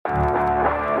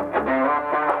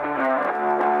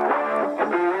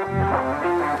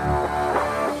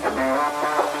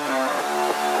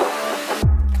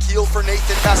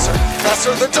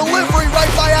Lesser the delivery right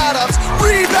by Adams.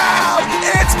 Rebound!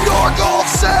 It's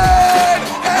Bjorgolfsson!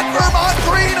 And Vermont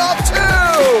Green up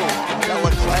two!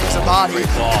 Bella clangs a body.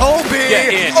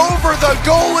 Comby over the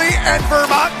goalie and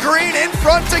Vermont Green in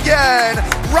front again.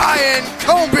 Ryan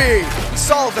Comby.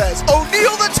 Salvez.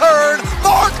 O'Neal the turn.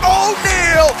 Mark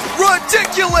O'Neal.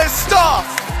 Ridiculous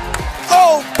stuff.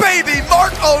 Oh, baby,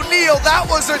 Mark O'Neal. That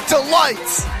was a delight.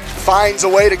 Finds a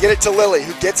way to get it to Lilly,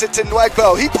 who gets it to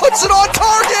Nwegbo. He puts it on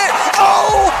target.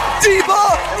 Oh, Diva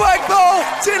Nwegbo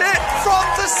did it from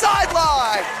the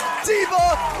sideline.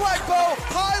 Diva Nwegbo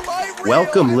highlight reel.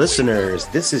 Welcome, listeners.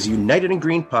 This is United in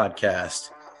Green podcast.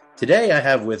 Today I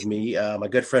have with me my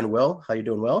good friend Will. How you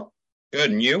doing, Will? Good,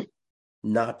 and you?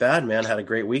 Not bad, man. Had a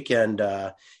great weekend.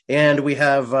 And we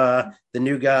have the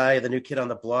new guy, the new kid on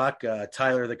the block,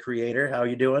 Tyler, the creator. How are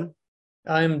you doing?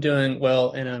 I'm doing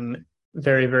well, and I'm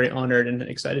very, very honored and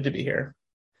excited to be here.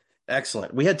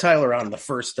 Excellent. We had Tyler on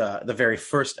the very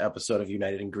first episode of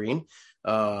United in Green.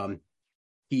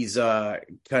 He's he's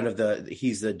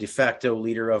the de facto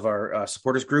leader of our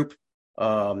supporters group.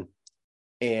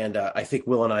 And I think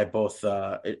Will and I both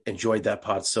enjoyed that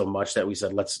pod so much that we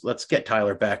said, let's get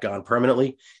Tyler back on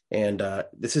permanently. And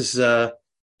this is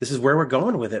where we're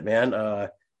going with it, man.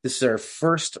 This is our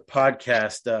first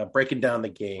podcast breaking down the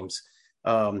games.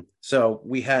 So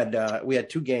we had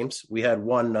two games. We had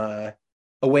one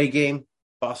away game,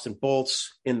 Boston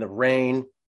Bolts in the rain,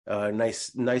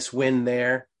 nice win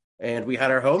there. And we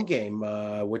had our home game,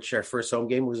 which our first home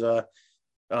game was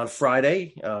on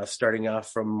Friday, starting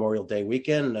off from Memorial Day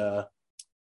weekend.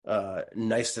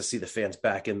 Nice to see the fans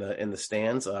back in the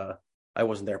stands. I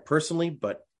wasn't there personally,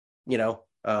 but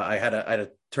I had a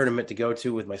tournament to go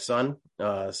to with my son,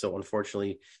 so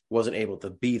unfortunately wasn't able to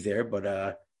be there.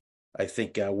 But I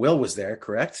think Will was there,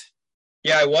 correct?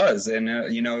 Yeah, I was. And,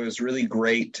 it was really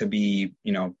great to be,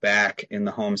 back in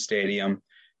the home stadium.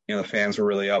 The fans were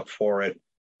really up for it.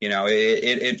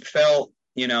 It felt,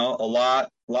 a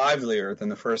lot livelier than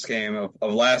the first game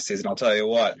of last season. I'll tell you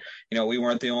what, we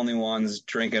weren't the only ones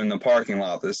drinking in the parking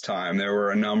lot this time. There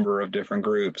were a number of different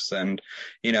groups. And,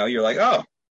 you're like, oh,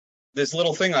 this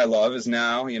little thing I love is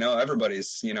now,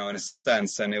 everybody's, in a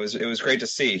sense. And it was great to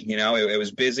see. It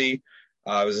was busy.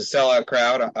 It was a sellout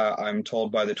crowd, I'm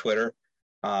told by the Twitter.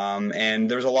 And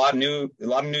there's a lot of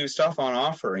new stuff on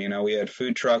offer. We had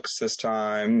food trucks this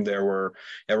time.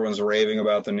 Everyone's raving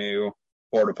about the new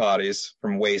porta potties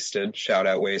from Wasted. Shout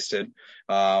out Wasted.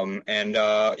 We had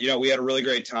a really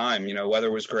great time.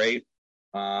 Weather was great.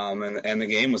 And the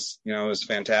game was, was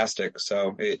fantastic.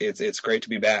 So it's great to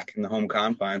be back in the home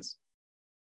confines.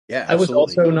 Yeah,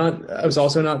 absolutely. I was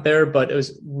also not there, but it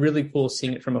was really cool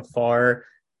seeing it from afar.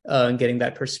 Getting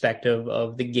that perspective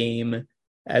of the game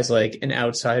as like an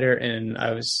outsider. And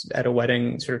I was at a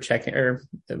wedding sort of checking, or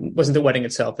it wasn't the wedding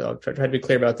itself, though. I'll try to be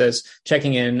clear about this,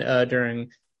 checking in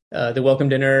during the welcome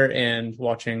dinner and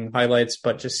watching highlights,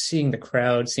 but just seeing the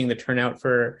crowd, seeing the turnout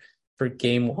for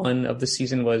game one of the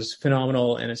season was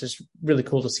phenomenal. And it's just really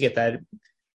cool to see it that,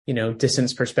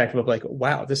 distance perspective of like,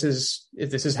 wow, this is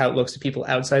how it looks to people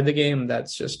outside the game.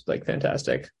 That's just like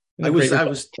fantastic.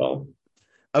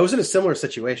 I was in a similar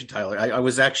situation, Tyler. I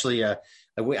was actually I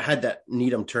had that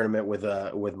Needham tournament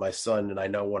with my son, and I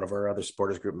know one of our other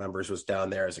supporters group members was down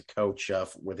there as a coach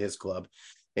with his club,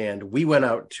 and we went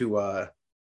out to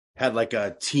had like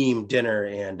a team dinner,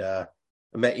 and I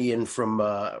met Ian from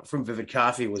Vivid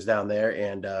Coffee was down there,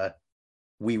 and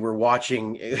we were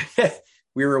watching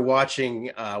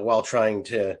while trying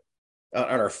to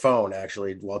on our phone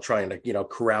actually while trying to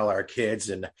corral our kids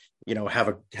and have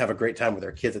a great time with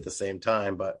our kids at the same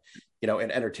time, but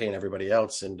and entertain everybody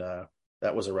else. And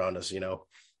that was around us,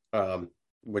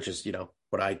 which is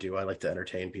what I do. I like to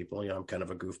entertain people. I'm kind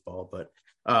of a goofball, but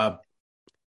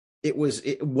it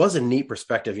was a neat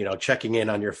perspective, checking in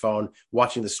on your phone,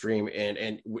 watching the stream,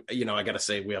 and I gotta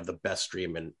say we have the best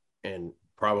stream in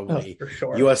probably for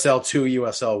sure. USL 2,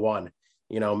 USL 1,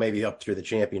 maybe up through the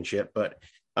championship, but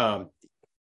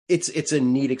it's a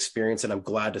neat experience, and I'm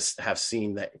glad to have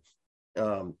seen that.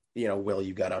 Will,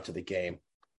 you got out to the game.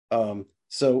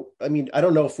 So, I mean, I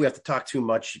don't know if we have to talk too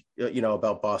much,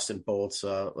 about Boston Bolts.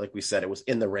 Like we said, it was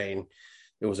in the rain.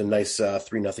 It was a nice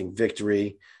 3-0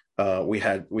 victory. We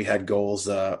had goals,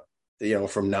 from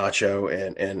Nacho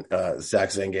and Zach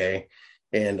Zengue.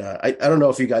 And I don't know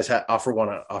if you guys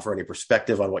want to offer any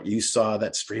perspective on what you saw.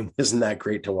 That stream wasn't that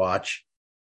great to watch.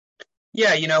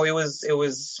 Yeah,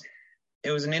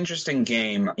 it was an interesting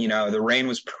game. The rain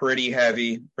was pretty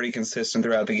heavy, pretty consistent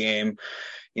throughout the game.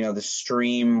 The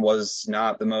stream was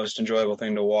not the most enjoyable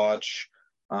thing to watch.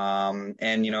 And,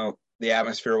 the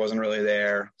atmosphere wasn't really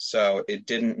there. So it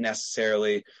didn't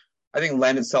necessarily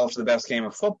lend itself to the best game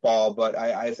of football, but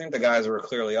I think the guys were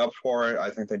clearly up for it. I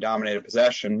think they dominated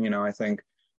possession. I think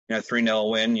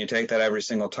 3-0 win, you take that every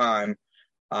single time.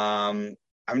 I'm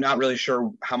not really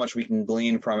sure how much we can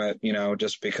glean from it,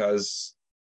 just because,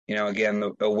 again,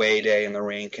 the away day and the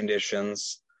rain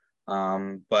conditions.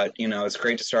 But it's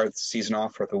great to start the season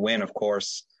off with a win, of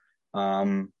course.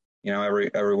 Every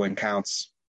win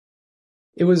counts.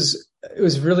 It was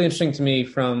really interesting to me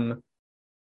from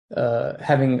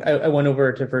I went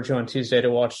over to Virgil on Tuesday to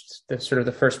watch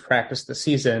the first practice of the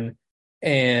season,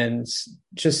 and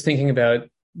just thinking about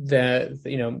that,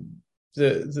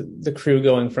 the crew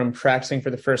going from practicing for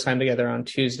the first time together on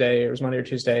Tuesday, it was Monday or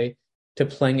Tuesday, to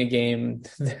playing a game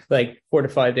like 4 to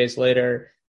 5 days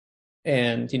later.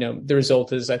 And, the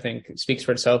result I think speaks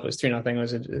for itself. It was 3-0. It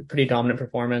was a pretty dominant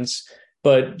performance,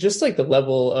 but just like the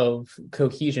level of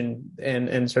cohesion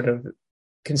and sort of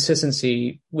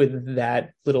consistency with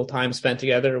that little time spent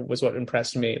together was what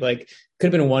impressed me. Like,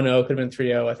 could have been 1-0, could have been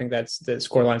 3-0. I think that's the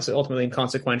scoreline is ultimately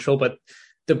inconsequential, but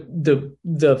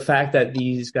the fact that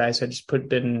these guys had just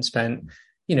spent,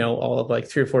 all of like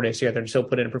 3 or 4 days together and still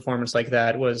put in a performance like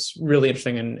that was really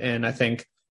interesting. And I think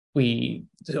we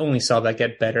only saw that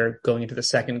get better going into the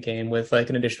second game with like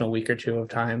an additional week or two of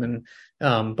time. And,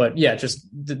 but yeah, just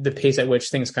the pace at which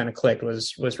things kind of clicked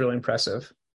was really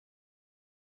impressive.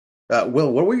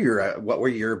 Will, what were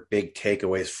your big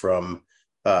takeaways from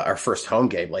our first home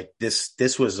game? Like this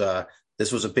was a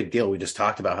big deal. We just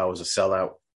talked about how it was a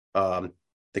sellout.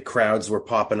 The crowds were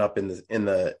popping up in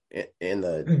the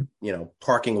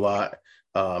parking lot.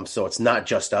 So it's not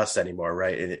just us anymore,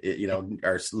 right?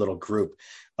 Our little group.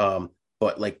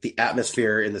 But like the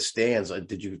atmosphere in the stands,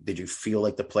 did you feel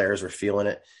like the players were feeling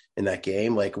it in that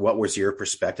game? Like, what was your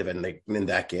perspective in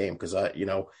that game? Because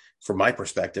from my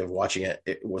perspective, watching it,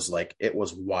 it was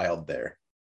wild there.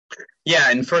 Yeah,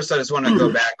 and first I just want to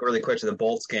go back really quick to the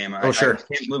Bolts game. Sure.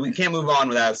 We can't move on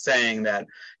without saying that,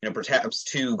 perhaps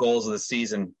 2 goals of the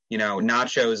season,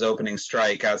 Nacho's opening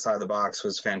strike outside the box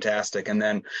was fantastic. And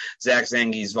then Zach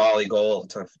Zengue's volley goal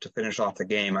to finish off the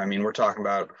game. I mean, we're talking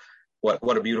about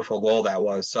what a beautiful goal that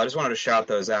was. So I just wanted to shout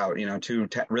those out, 2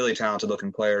 really talented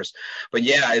looking players. But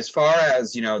yeah, as far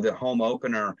as, the home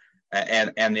opener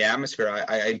and the atmosphere,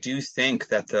 I do think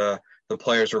that the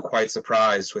players were quite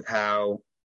surprised with how,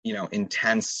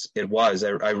 intense it was.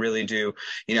 I really do.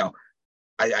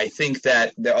 I think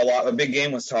that a big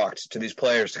game was talked to these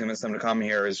players to convince them to come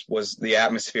here was the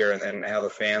atmosphere and how the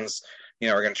fans,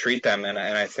 are going to treat them. And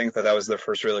I think that was their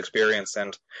first real experience.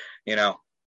 And,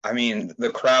 I mean,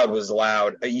 the crowd was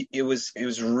loud. It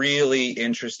was really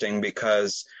interesting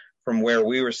because from where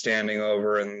we were standing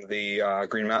over in the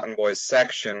Green Mountain Boys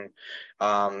section,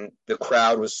 the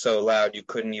crowd was so loud you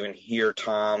couldn't even hear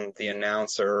Tom, the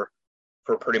announcer,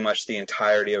 for pretty much the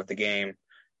entirety of the game,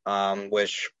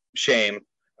 which shame.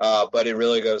 But it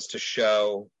really goes to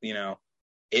show,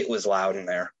 it was loud in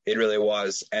there. It really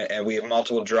was. And we have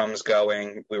multiple drums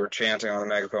going. We were chanting on the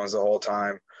megaphones the whole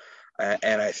time.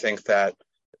 And I think that,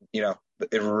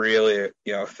 it really,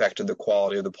 affected the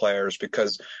quality of the players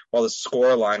because while the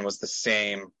score line was the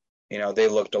same, they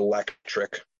looked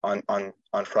electric on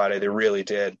Friday. They really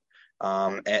did.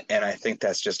 And I think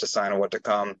that's just a sign of what to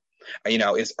come.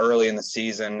 It's early in the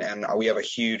season and we have a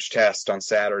huge test on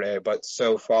Saturday, but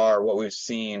so far what we've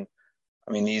seen,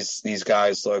 I mean, these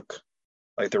guys look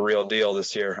like the real deal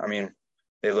this year. I mean,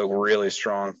 they look really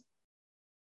strong.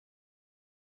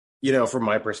 From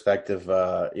my perspective,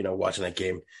 watching that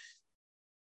game,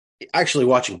 actually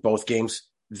watching both games,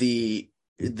 the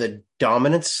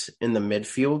dominance in the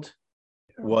midfield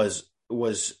was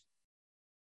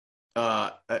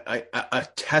a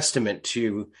testament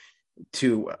to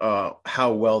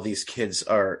how well these kids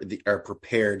are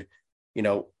prepared,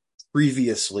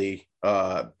 previously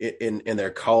in their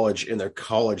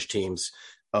college teams,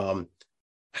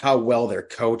 how well they're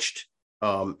coached,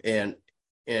 and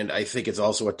I think it's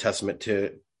also a testament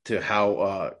to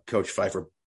how Coach Pfeiffer,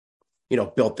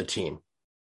 built the team,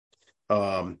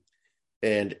 and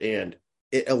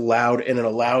it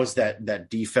allows that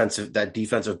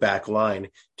defensive back line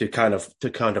to kind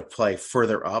of play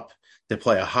further up, to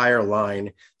play a higher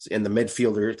line, and the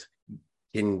midfielders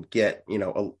can get,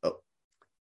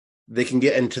 they can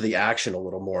get into the action a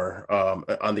little more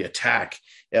on the attack.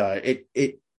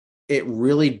 It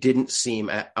really didn't seem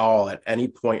at all at any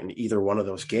point in either one of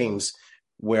those games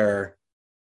where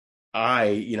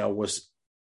I, was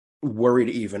worried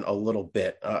even a little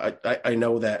bit. I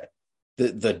know that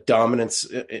the dominance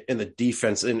in the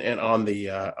defense and on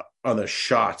the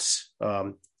shots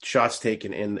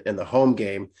taken in the home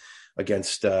game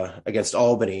against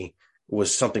Albany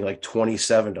was something like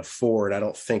 27-4. And I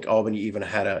don't think Albany even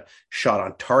had a shot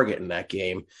on target in that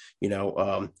game.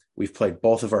 We've played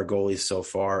both of our goalies so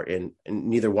far, and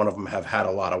neither one of them have had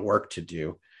a lot of work to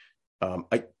do.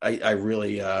 I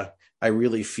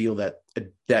really feel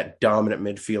that dominant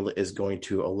midfield is going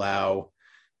to allow,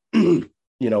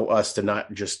 us to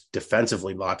not just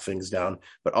defensively lock things down,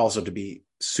 but also to be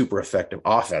super effective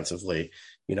offensively.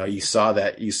 You saw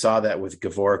that with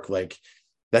Gavork. Like,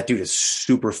 that dude is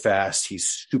super fast.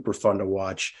 He's super fun to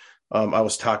watch. I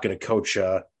was talking to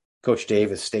Coach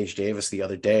Davis, Stage Davis, the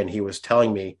other day, and he was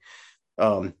telling me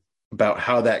about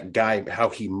how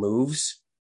he moves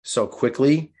so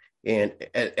quickly. And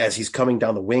as he's coming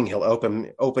down the wing, he'll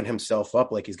open himself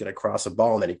up like he's going to cross a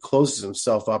ball, and then he closes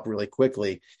himself up really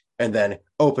quickly and then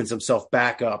opens himself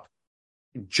back up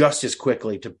just as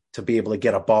quickly to be able to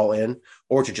get a ball in,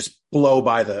 or to just blow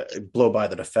by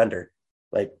the defender.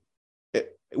 Like,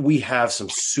 we have some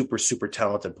super, super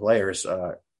talented players,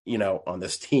 on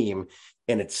this team.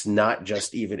 And it's not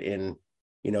just even in,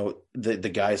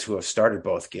 the guys who have started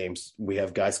both games. We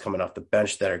have guys coming off the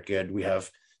bench that are good. We have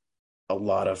a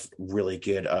lot of really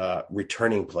good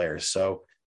returning players. So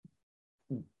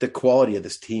the quality of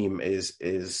this team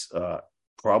is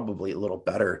probably a little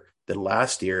better than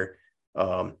last year.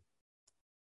 But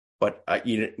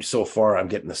so far I'm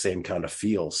getting the same kind of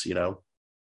feels,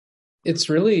 It's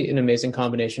really an amazing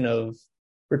combination of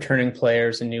returning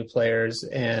players and new players,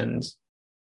 and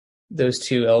those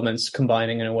two elements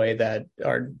combining in a way that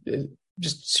are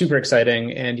just super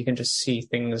exciting. And you can just see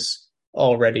things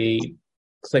already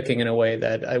clicking in a way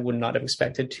that I would not have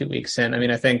expected 2 weeks in. I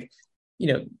mean, I think,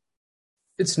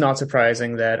 it's not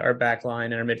surprising that our back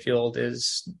line and our midfield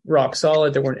is rock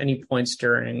solid. There weren't any points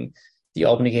during the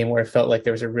Albany game where it felt like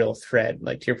there was a real threat.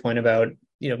 Like, to your point about,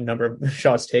 number of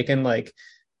shots taken, like,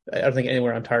 I don't think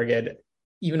anywhere on target.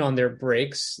 Even on their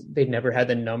breaks, they never had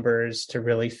the numbers to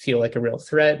really feel like a real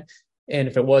threat. And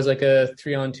if it was like a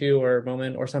 3-on-2 or a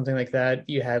moment or something like that,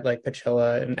 you had like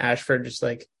Pachella and Ashford just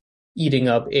like eating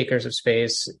up acres of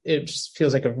space. It just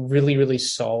feels like a really, really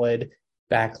solid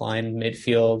backline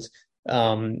midfield.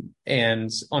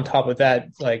 And on top of that,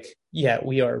 like,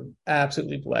 we are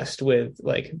absolutely blessed with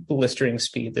like blistering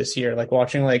speed this year. Like,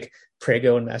 watching like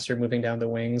Prego and Messer moving down the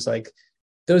wings, like,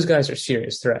 those guys are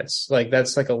serious threats. Like,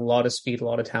 that's like a lot of speed, a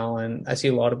lot of talent. I see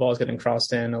a lot of balls getting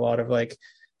crossed in, a lot of like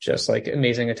just like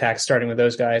amazing attacks starting with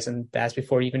those guys. And that's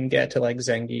before you even get to like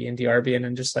ZENGUE and DRB,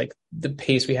 and just like the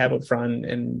pace we have up front.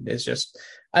 And it's just,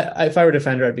 if I were a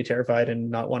defender, I'd be terrified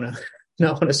and not want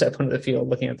to step onto the field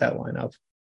looking at that lineup.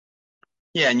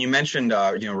 Yeah, and you mentioned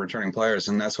returning players,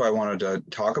 and that's what I wanted to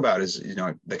talk about is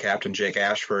the captain, Jake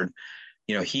Ashford.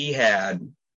 He had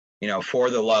for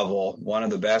the level, one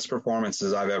of the best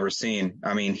performances I've ever seen.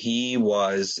 I mean, he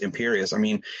was imperious. I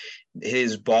mean,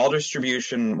 his ball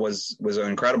distribution was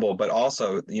incredible, but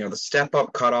also, the step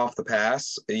up, cut off the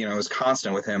pass, was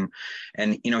constant with him.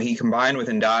 And, he combined with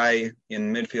Ndai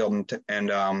in midfield and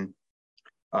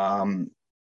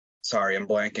sorry, I'm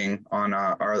blanking on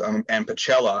and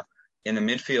Pachella in the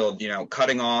midfield,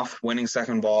 cutting off, winning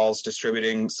second balls,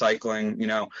 distributing, cycling.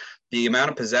 The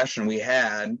amount of possession we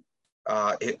had,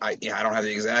 I don't have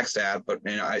the exact stat, but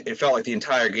it felt like the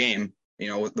entire game,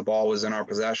 the ball was in our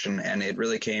possession, and it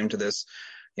really came to this,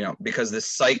 because this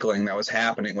cycling that was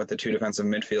happening with the two defensive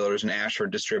midfielders and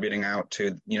Ashford distributing out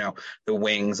to, the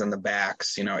wings and the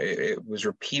backs, it was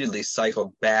repeatedly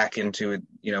cycled back into,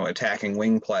 attacking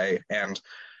wing play. And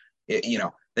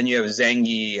then you have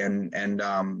Zengi and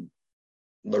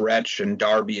Lorech and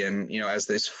Darby and, as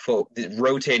this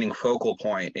rotating focal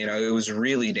point, it was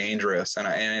really dangerous.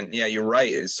 And you're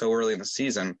right. It's so early in the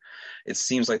season. It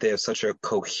seems like they have such a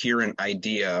coherent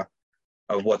idea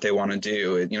of what they want to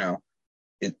do.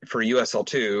 For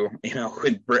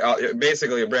USL2, with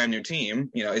basically a brand new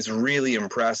team, it's really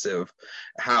impressive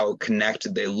how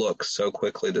connected they look so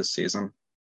quickly this season.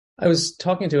 I was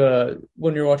talking to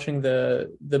when we were watching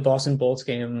the Boston Bolts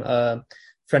game,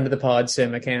 friend of the pod,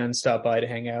 Sim McCann, stopped by to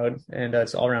hang out, and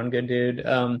it's all around good dude.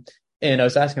 And I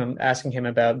was asking him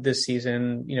about this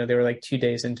season. They were like 2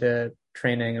 days into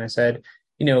training, and I said,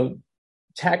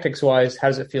 tactics wise, how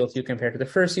does it feel to you compared to the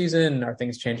first season? Are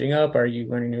things changing up? Are you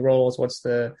learning new roles? What's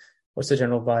the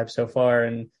general vibe so far?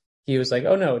 And he was like,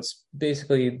 oh no, it's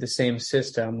basically the same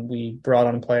system. We brought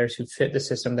on players who fit the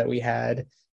system that we had.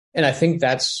 And I think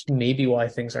that's maybe why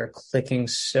things are clicking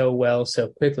so well so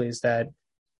quickly, is that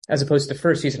as opposed to the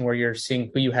first season where you're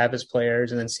seeing who you have as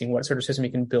players and then seeing what sort of system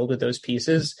you can build with those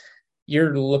pieces,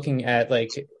 you're looking at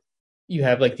you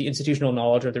have the institutional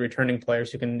knowledge of the returning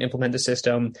players who can implement the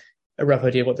system, a rough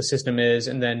idea of what the system is,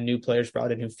 and then new players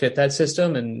brought in who fit that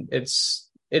system. And it's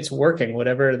it's working.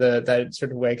 Whatever that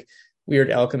sort of like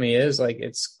weird alchemy is, like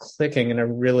it's clicking in a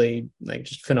really like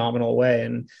just phenomenal way.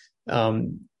 And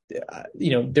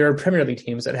there are Premier League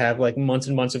teams that have like months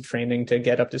and months of training to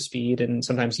get up to speed, and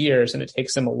sometimes years, and it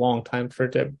takes them a long time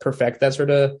to perfect that sort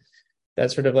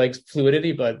of like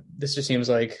fluidity. But this just seems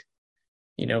like,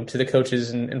 to the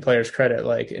coaches and players' credit,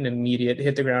 like an immediate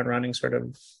hit the ground running sort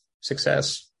of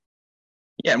success.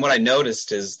 Yeah, and what I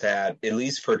noticed is that at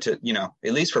least for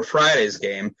Friday's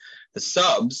game, the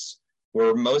subs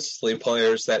were mostly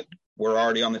players that were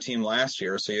already on the team last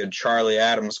year. So you had Charlie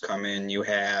Adams come in, you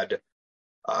had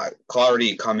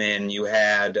Clardy come in, you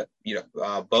had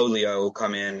Bolio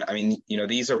come in. I mean,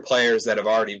 these are players that have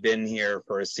already been here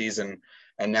for a season,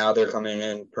 and now they're coming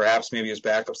in perhaps maybe as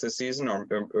backups this season, or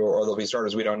they'll be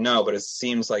starters. We don't know, but it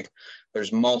seems like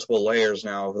there's multiple layers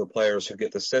now of the players who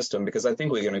get the system, because I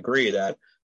think we can agree that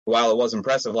while it was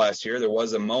impressive last year, there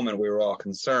was a moment we were all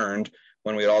concerned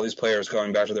when we had all these players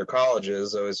going back to their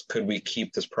colleges, could we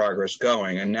keep this progress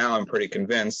going? And now I'm pretty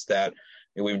convinced that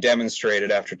we've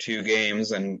demonstrated after 2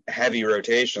 games and heavy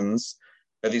rotations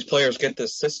that these players get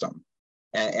this system.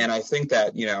 And I think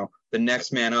that, the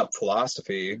next man up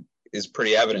philosophy is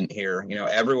pretty evident here.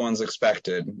 Everyone's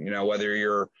expected, whether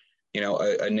you're,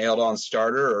 a nailed on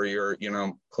starter or you're,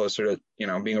 closer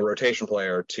to, being a rotation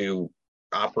player, to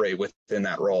operate within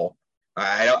that role.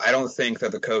 I don't think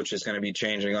that the coach is going to be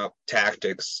changing up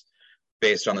tactics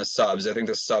based on the subs. I think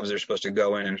the subs are supposed to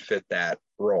go in and fit that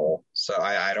role. So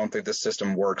I don't think the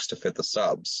system works to fit the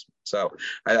subs. So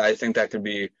I think that could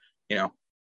be,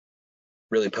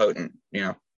 really potent,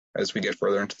 as we get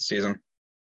further into the season.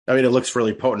 I mean, it looks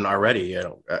really potent already,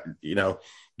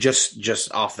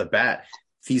 just off the bat.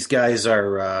 These guys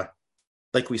are,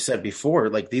 like we said before,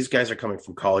 like these guys are coming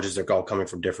from colleges. They're all coming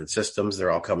from different systems.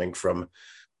 They're all coming from,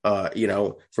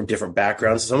 from different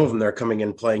backgrounds. Some of them, they're coming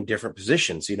in playing different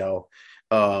positions,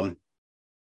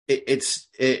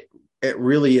 it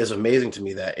really is amazing to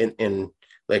me that in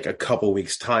like a couple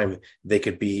weeks time, they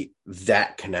could be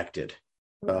that connected.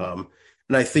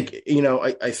 And I think,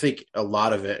 I think a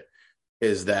lot of it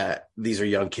is that these are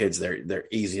young kids. They're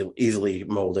easily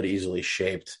molded, easily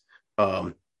shaped.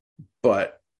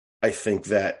 But I think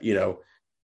that,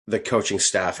 the coaching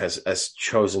staff has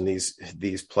chosen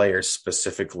these players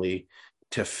specifically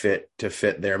to fit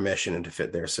their mission and to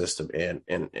fit their system.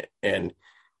 And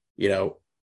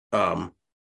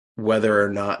whether or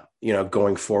not,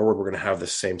 going forward, we're going to have the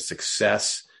same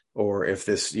success, or if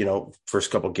this,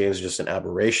 first couple of games is just an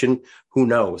aberration, who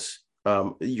knows?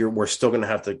 We're still going to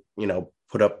have to,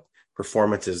 put up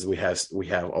performances. We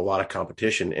have a lot of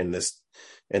competition in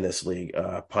this league.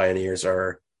 Pioneers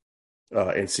are,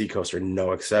 and SEACOAST are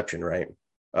no exception, right?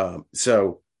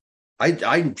 So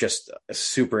I'm just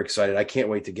super excited. I can't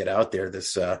wait to get out there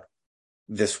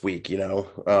this week.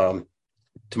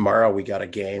 Tomorrow we got a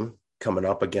game coming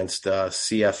up against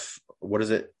CF. What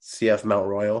is it? CF Mount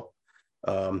Royal,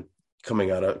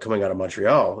 coming out of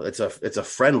Montreal. It's a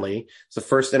friendly. It's the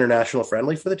first international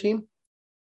friendly for the team.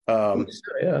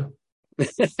 Yeah.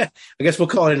 I guess we'll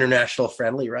call it international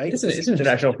friendly, right? It's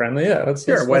international friendly. Yeah.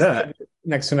 Why not?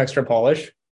 Next some extra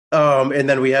polish. And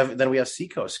then we have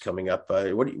SEACOAST coming up.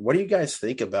 What do you guys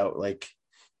think about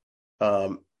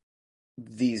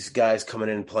these guys coming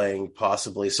in playing,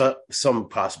 possibly some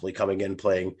possibly coming in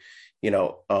playing,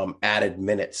 added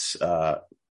minutes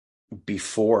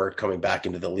before coming back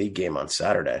into the league game on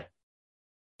Saturday?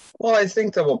 Well, I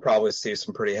think that we'll probably see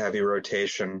some pretty heavy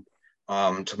rotation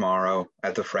tomorrow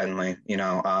at the friendly,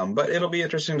 but it'll be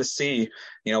interesting to see,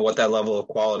 what that level of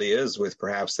quality is with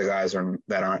perhaps the guys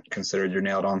that aren't considered your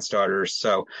nailed on starters.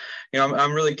 So,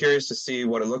 I'm really curious to see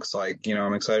what it looks like.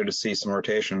 I'm excited to see some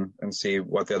rotation and see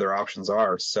what the other options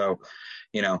are. So,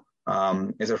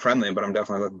 it's a friendly, but I'm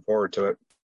definitely looking forward to it.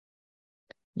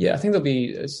 Yeah, I think there'll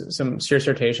be some serious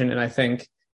rotation, and I think,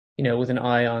 with an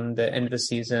eye on the end of the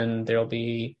season, there'll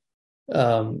be,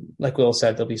 like Will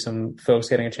said, there'll be some folks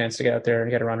getting a chance to get out there and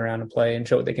get a run around and play and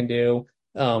show what they can do,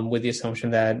 with the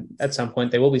assumption that at some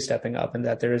point they will be stepping up, and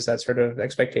that there is that sort of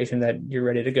expectation that you're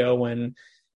ready to go when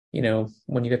you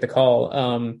get the call.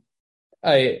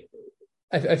 I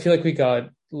feel like we got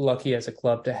lucky as a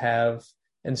club to have,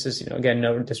 and this is, again,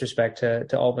 no disrespect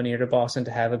to Albany or to Boston,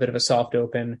 to have a bit of a soft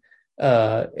open,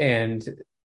 and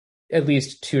at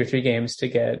least 2 or 3 games to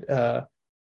get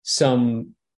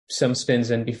some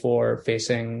spins in before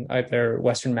facing either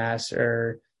Western Mass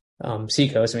or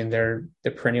SEACOAST. I mean, they're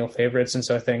the perennial favorites. And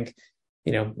so I think,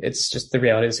 it's just the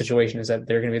reality of the situation is that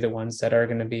they're going to be the ones that are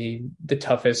going to be the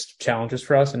toughest challenges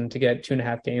for us. And to get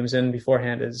 2.5 games in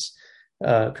beforehand is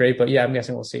great. But yeah, I'm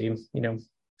guessing we'll see,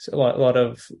 a lot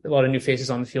of new faces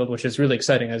on the field, which is really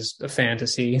exciting as a fan to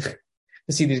see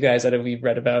these guys that we've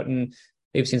read about and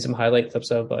maybe seen some highlight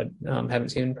clips of, but haven't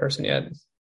seen in person yet.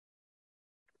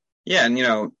 Yeah,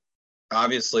 and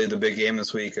obviously the big game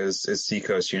this week is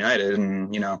SEACOAST United,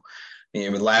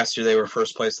 and last year they were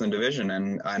first place in the division,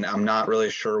 and I'm not really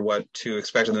sure what to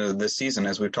expect of them this season.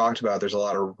 As we've talked about, there's a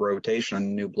lot of rotation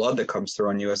and new blood that comes through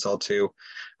on USL2,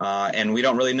 and we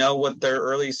don't really know what their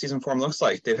early season form looks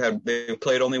like. They've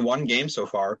played only one game so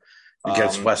far.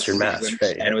 Against Western Mass,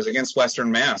 right? And it was against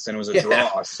Western Mass, and it was a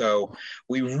draw. So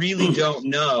we really don't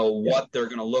know what they're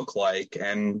going to look like.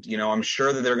 And, I'm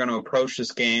sure that they're going to approach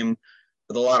this game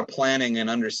with a lot of planning and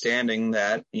understanding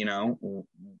that,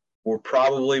 we're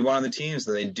probably one of the teams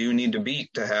that they do need to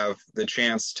beat to have the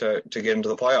chance to get into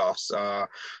the playoffs.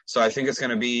 So I think it's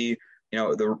going to be,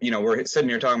 we're sitting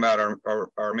here talking about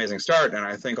our amazing start, and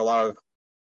I think a lot of,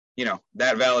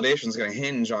 that validation is going to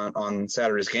hinge on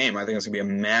Saturday's game. I think it's going to be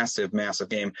a massive, massive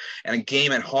game, and a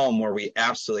game at home where we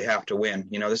absolutely have to win.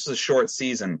 This is a short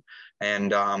season,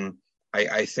 and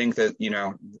I think that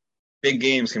big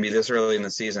games can be this early in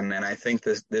the season, and I think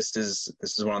this is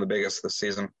one of the biggest this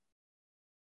season.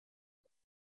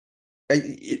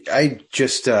 I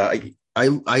just I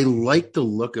like the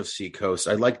look of SEACOAST.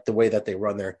 I like the way that they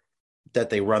run their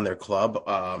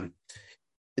club.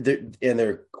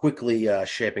 They're quickly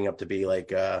shaping up to be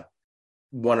like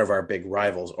one of our big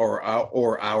rivals, or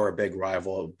our big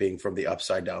rival, being from the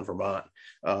upside down Vermont.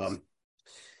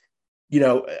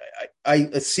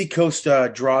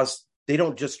 SEACOAST draws. They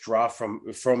don't just draw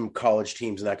from college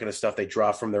teams and that kind of stuff. They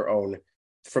draw from their own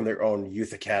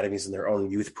youth academies and their own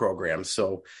youth programs.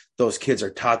 So those kids are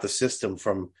taught the system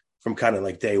from kind of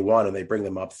like day one, and they bring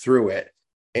them up through it.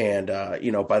 And,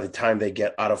 by the time they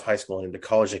get out of high school and into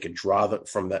college, they can draw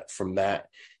from that.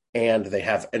 And they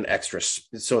have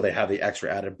the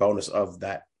extra added bonus of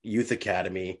that youth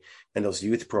academy and those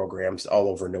youth programs all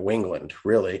over New England.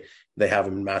 Really, they have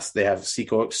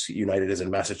SEACOAST United is in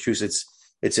Massachusetts.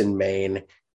 It's in Maine.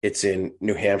 It's in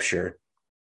New Hampshire.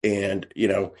 And,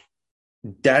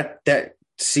 that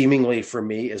seemingly for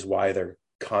me is why they're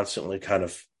constantly kind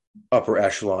of upper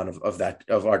echelon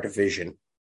of our division,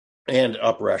 and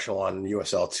upper echelon in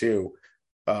USL too.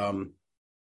 And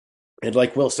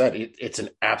like Will said, it's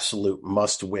an absolute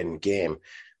must-win game.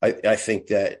 I think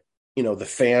that, the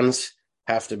fans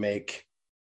have to make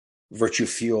Virtue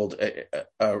Field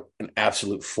an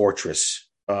absolute fortress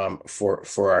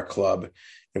for our club.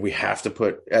 And we have to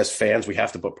put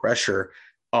pressure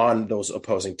on those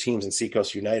opposing teams. And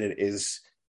SEACOAST United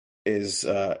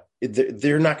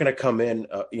they're not going to come in,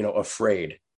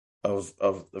 afraid of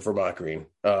the Vermont Green.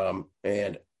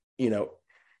 And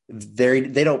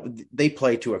they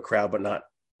play to a crowd, but not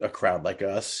a crowd like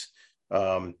us.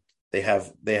 They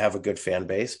have a good fan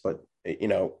base, but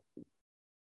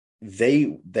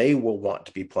they will want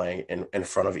to be playing in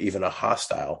front of even a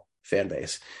hostile fan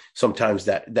base. Sometimes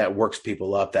that works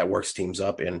people up, that works teams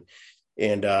up, and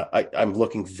I'm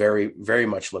looking very, very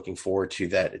much looking forward to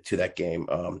that game.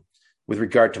 With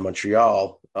regard to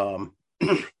Montreal,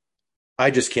 I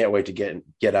just can't wait to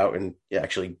get out and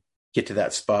actually get to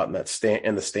that spot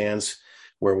in the stands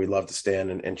where we love to stand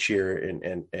and cheer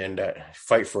and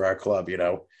fight for our club.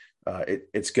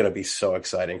 It's going to be so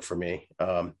exciting for me.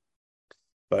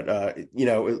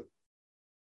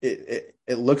 It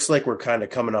looks like we're kind of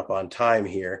coming up on time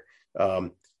here.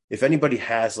 If anybody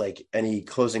has like any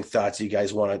closing thoughts you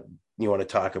guys want to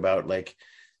talk about,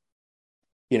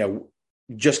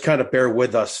 just kind of bear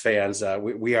with us, fans.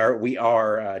 We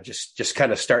are just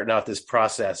kind of starting out this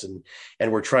process, and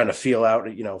we're trying to feel out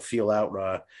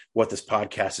what this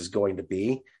podcast is going to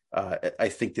be. I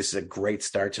think this is a great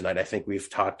start tonight. I think we've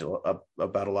talked about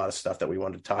a lot of stuff that we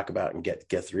wanted to talk about and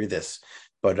get through this.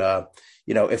 But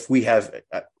if we have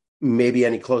maybe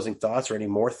any closing thoughts or any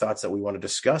more thoughts that we want to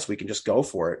discuss, we can just go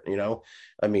for it.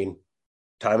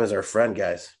 Time is our friend,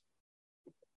 guys.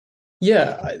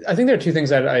 Yeah, I think there are two things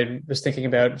that I was thinking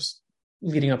about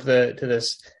leading up to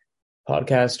this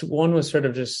podcast. One was sort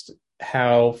of just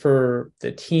how for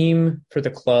the team, for the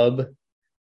club,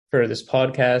 for this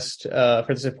podcast,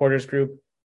 for the supporters group,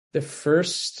 the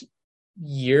first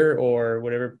year or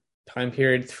whatever time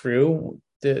period through,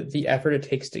 the effort it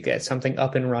takes to get something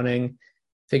up and running,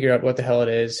 figure out what the hell it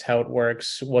is, how it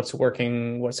works, what's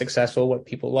working, what's successful, what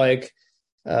people like,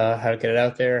 how to get it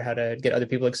out there, how to get other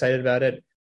people excited about it.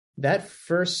 That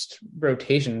first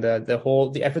rotation,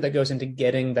 the effort that goes into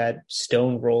getting that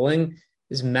stone rolling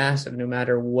is massive, no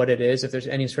matter what it is. If there's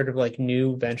any sort of like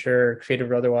new venture,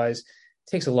 creative or otherwise, it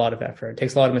takes a lot of effort, it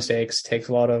takes a lot of mistakes, takes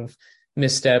a lot of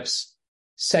missteps.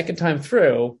 Second time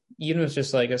through, even if it's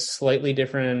just like a slightly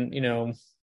different,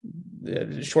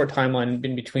 the short timeline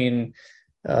in between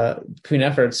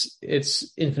efforts,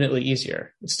 it's infinitely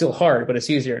easier. It's still hard, but it's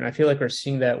easier. And I feel like we're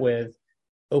seeing that with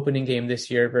opening game this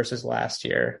year versus last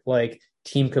year, like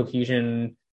team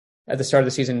cohesion at the start of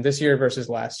the season this year versus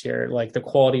last year, like the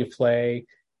quality of play,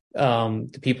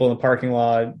 the people in the parking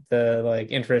lot, the like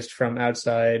interest from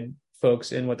outside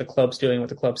folks in what the club's doing, what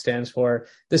the club stands for.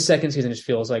 This second season just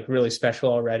feels like really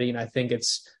special already. And I think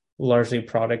it's largely a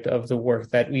product of the work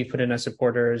that we put in as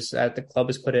supporters, that the club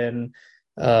has put in,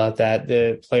 that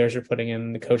the players are putting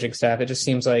in, the coaching staff. It just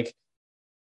seems like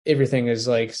everything is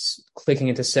like clicking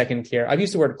into second gear. I've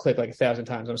used the word click like 1,000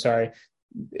 times. I'm sorry.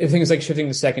 Everything is like shifting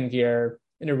to second gear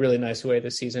in a really nice way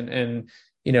this season. And,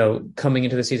 you know, coming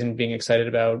into the season, being excited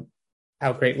about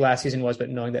how great last season was, but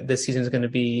knowing that this season is going to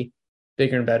be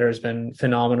bigger and better has been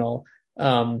phenomenal.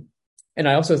 And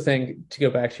I also think, to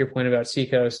go back to your point about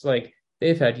SEACOAST, like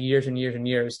they've had years and years and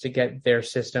years to get their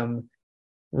system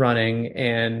running,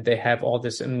 and they have all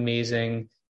this amazing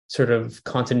sort of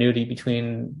continuity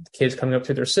between kids coming up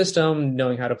through their system,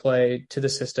 knowing how to play to the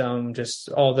system, just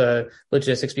all the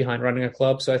logistics behind running a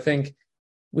club. So I think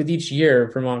with each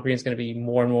year, Vermont Green is going to be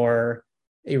more and more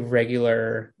a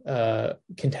regular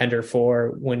contender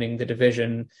for winning the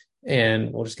division,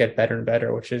 and we'll just get better and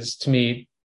better, which is, to me,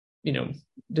 you know,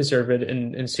 deserved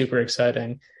and super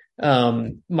exciting.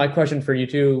 My question for you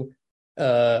two,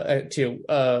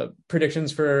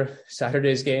 predictions for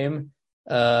Saturday's game,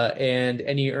 and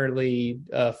any early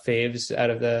faves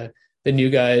out of the new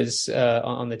guys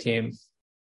on the team.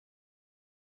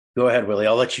 Go ahead, Willie.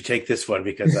 I'll let you take this one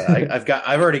because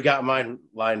I've already got mine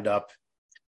lined up.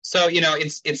 So, you know,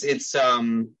 it's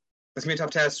gonna be a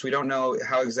tough test. We don't know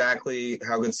how good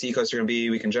SEACOAST are gonna be.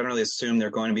 We can generally assume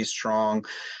they're going to be strong.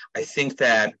 I think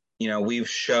that, you know, we've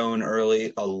shown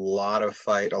early a lot of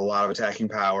fight, a lot of attacking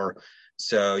power.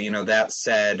 So, you know, that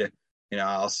said, you know,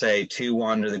 I'll say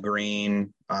 2-1 to the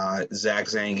Green, Zach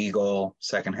ZENGUE goal,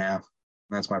 second half.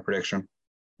 That's my prediction.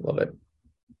 Love it.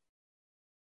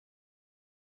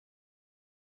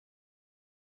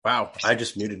 Wow, I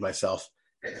just muted myself.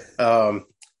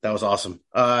 That was awesome.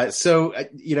 So,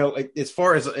 you know, as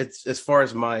far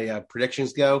as my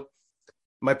predictions go,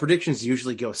 my predictions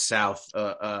usually go south.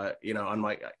 You know,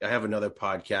 I have another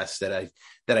podcast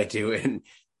that I do,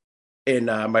 and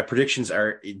my predictions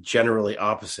are generally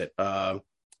opposite.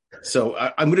 So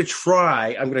I'm going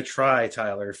to try,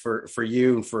 Tyler, for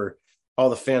you and for all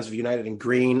the fans of United in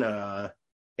Green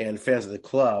and fans of the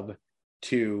club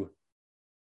to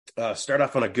start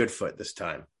off on a good foot this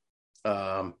time.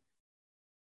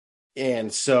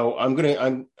 And so I'm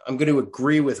going to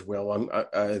agree with Will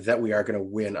that we are going to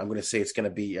win. I'm going to say it's going to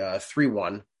be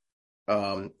 3-1.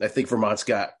 I think Vermont's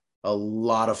got a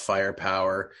lot of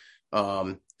firepower.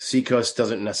 SEACOAST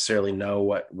doesn't necessarily know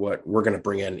what we're going to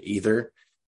bring in either.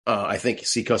 I think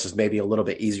SEACOAST is maybe a little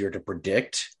bit easier to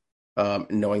predict,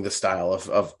 knowing the style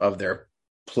of their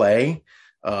play,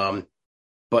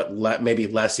 but maybe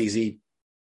less easy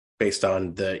based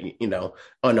on the, you know,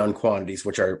 unknown quantities,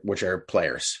 which are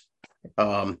players.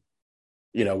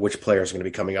 You know, which players are going to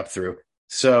be coming up through.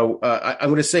 So I'm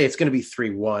going to say it's going to be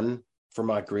 3-1 for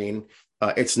Vermont Green.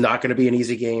 It's not going to be an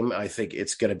easy game. I think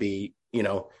it's going to be, you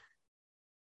know,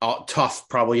 tough,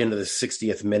 probably into the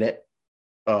 60th minute.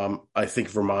 I think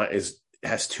Vermont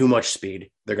has too much speed.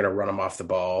 They're going to run them off the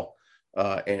ball,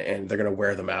 and they're going to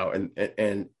wear them out,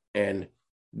 and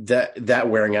that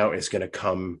wearing out is going to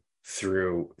come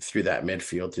through that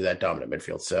midfield, through that dominant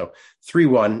midfield. So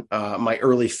 3-1. My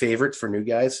early favorite for new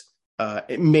guys,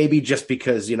 maybe just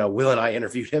because, you know, Will and I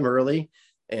interviewed him early,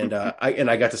 and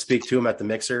I got to speak to him at the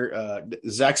mixer.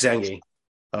 Zach ZENGUE.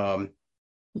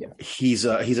 He's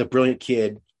a brilliant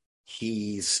kid.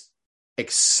 He's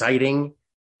exciting.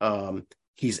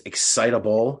 He's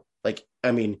excitable. Like,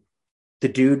 I mean, the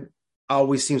dude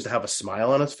always seems to have a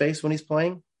smile on his face when he's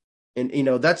playing. And, you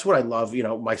know, that's what I love. You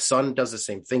know, my son does the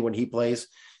same thing when he plays.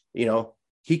 You know,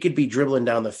 he could be dribbling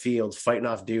down the field, fighting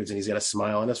off dudes, and he's got a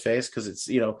smile on his face because it's,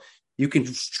 you know, you can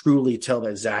truly tell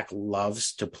that Zach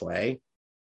loves to play.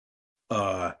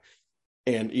 And,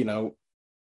 you know,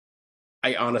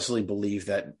 I honestly believe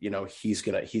that, you know, he's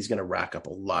gonna rack up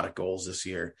a lot of goals this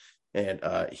year, and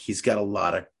he's got a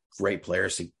lot of great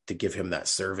players to give him that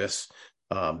service.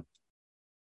 And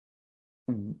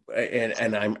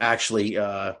I'm actually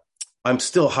I'm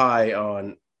still high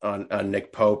on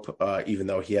Nick Pope, even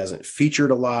though he hasn't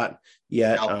featured a lot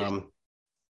yet.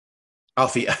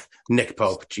 Alfie Nick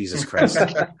Pope, Jesus Christ.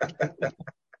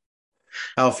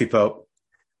 Alfie Pope.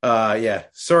 Yeah,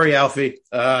 sorry, Alfie.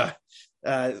 That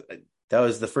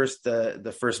was the first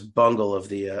bungle of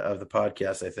the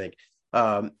podcast, I think.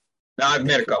 No, I've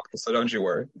made a couple, so don't you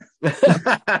worry.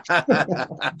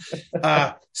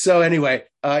 So anyway,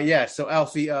 so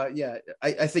Alfie,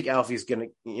 I think Alfie's gonna,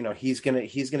 he's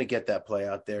gonna get that play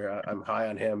out there. I'm high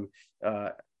on him.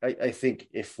 I think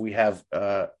if we have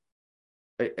a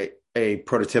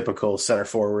prototypical center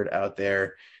forward out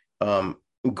there,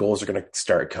 goals are gonna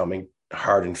start coming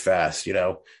hard and fast.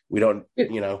 We don't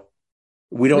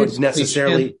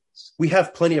necessarily. We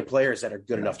have plenty of players that are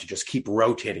good enough to just keep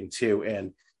rotating too,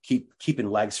 and keeping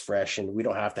legs fresh, and we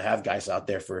don't have to have guys out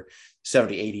there for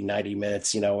 70, 80, 90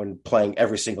 minutes, and playing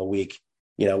every single week.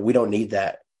 We don't need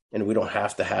that, and we don't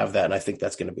have to have that. And I think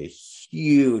that's going to be a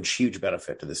huge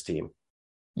benefit to this team.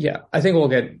 Yeah, I think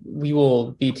we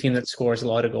will be a team that scores a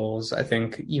lot of goals. I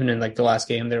think even in like the last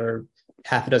game, there were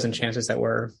half a dozen chances that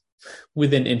were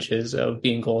within inches of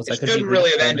being goals. It shouldn't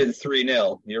really have ended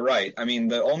 3-0. You're right. I mean,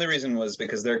 the only reason was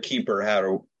because their keeper had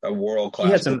a world-class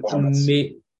He had some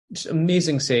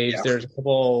amazing saves. Yeah. There's a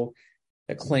couple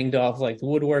that clanged off like the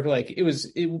woodwork. Like it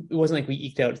wasn't like we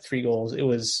eked out 3 goals. It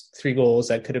was 3 goals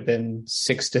that could have been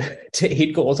 6 to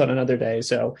 8 goals on another day.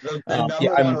 So the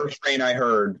number one refrain I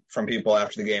heard from people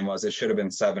after the game was it should have been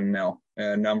 7-0.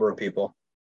 A number of people.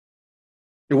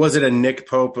 Was it a Nick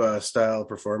Pope style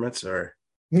performance, or?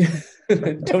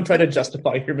 Don't try to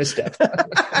justify your misstep.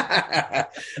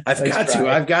 I've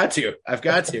got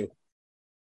to.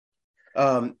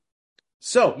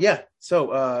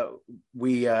 So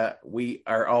we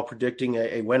are all predicting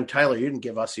a win. Tyler, you didn't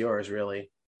give us yours, really.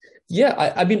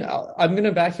 Yeah, I mean, I'm going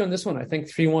to back you on this one. I think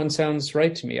 3-1 sounds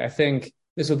right to me. I think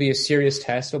this will be a serious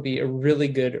test. It'll be a really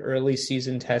good early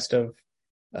season test of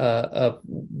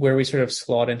where we sort of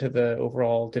slot into the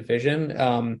overall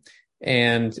division.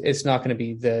 And it's not going to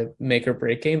be the make or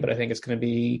break game, but I think it's going to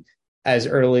be as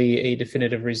early a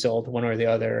definitive result, one or the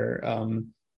other,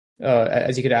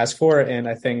 as you could ask for. And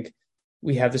I think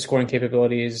we have the scoring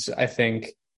capabilities. I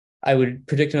think I would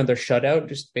predict another shutout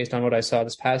just based on what I saw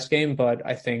this past game, but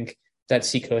I think that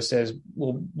SEACOAST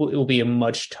will be a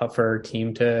much tougher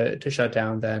team to shut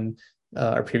down than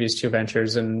our previous 2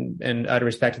 ventures. And out of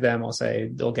respect to them, I'll say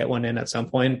they'll get one in at some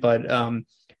point. But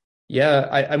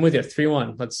yeah, I'm with you.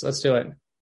 3-1. Let's do it.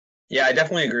 Yeah, I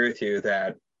definitely agree with you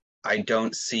that I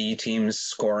don't see teams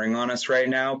scoring on us right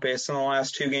now based on the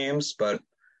last 2 games, but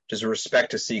just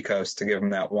respect to SEACOAST to give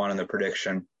them that one in the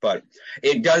prediction. But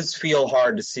it does feel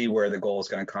hard to see where the goal is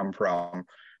going to come from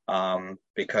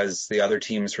because the other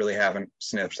teams really haven't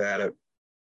sniffed at it.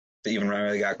 They even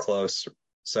really got close.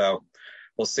 So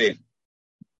we'll see.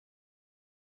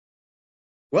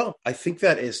 Well, I think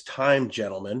that is time,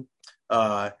 gentlemen.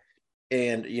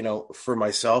 And, for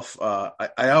myself,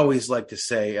 I always like to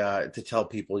say, to tell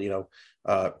people,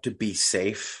 to be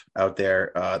safe out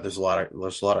there. There's a lot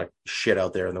of shit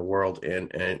out there in the world,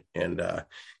 and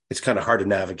it's kind of hard to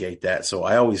navigate that. So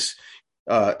I always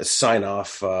sign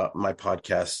off my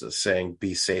podcast saying,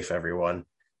 be safe, everyone.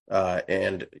 I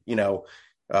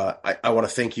want to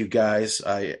thank you guys.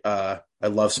 I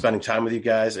love spending time with you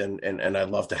guys, and I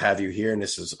love to have you here. And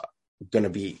this is going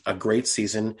to be a great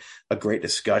season, a great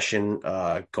discussion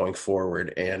going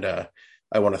forward. And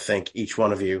I want to thank each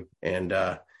one of you. And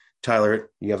Tyler,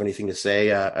 you have anything to say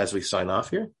as we sign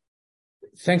off here?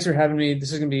 Thanks for having me.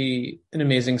 This is going to be an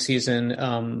amazing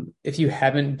season. If you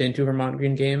haven't been to a Vermont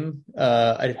Green game,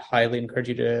 I'd highly encourage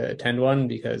you to attend one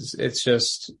because it's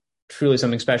just truly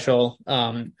something special.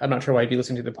 I'm not sure why you'd be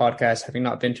listening to the podcast having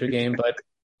not been to a game, but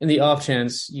in the off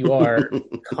chance you are,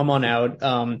 come on out.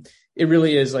 It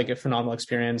really is like a phenomenal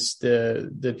experience.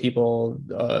 The people,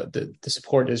 the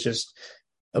support is just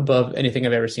above anything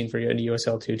I've ever seen for a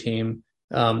USL2 team.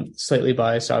 Slightly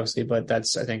biased, obviously, but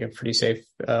that's, I think, a pretty safe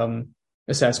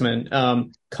assessment.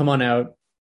 Come on out,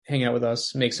 hang out with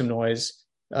us, make some noise.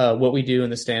 What we do in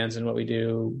the stands and what we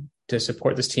do to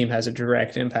support this team has a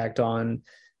direct impact on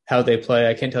how they play.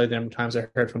 I can't tell you the number of times I've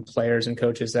heard from players and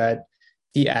coaches that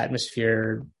the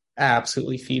atmosphere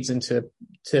absolutely feeds into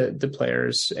the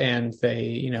players, and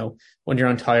they, when you're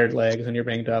on tired legs, when you're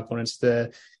banged up, when it's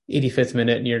the 85th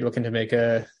minute and you're looking to make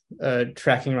a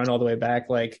tracking run all the way back,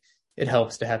 like it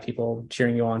helps to have people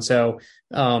cheering you on. So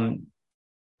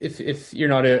if you're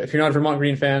not a Vermont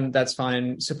Green fan, that's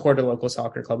fine. Support a local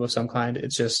soccer club of some kind.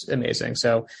 It's just amazing.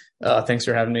 So thanks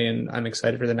for having me, and I'm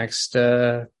excited for the next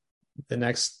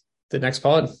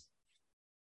pod.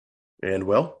 And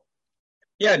Will?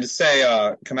 Yeah, just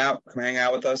say, come hang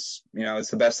out with us. It's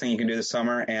the best thing you can do this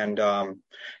summer. And,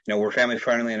 we're family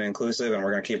friendly and inclusive, and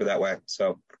we're going to keep it that way.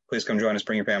 So please come join us.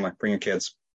 Bring your family, bring your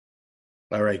kids.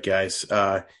 All right, guys.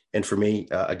 And for me,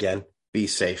 again, be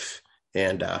safe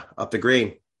and up the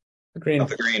green. Green. Up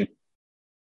the green.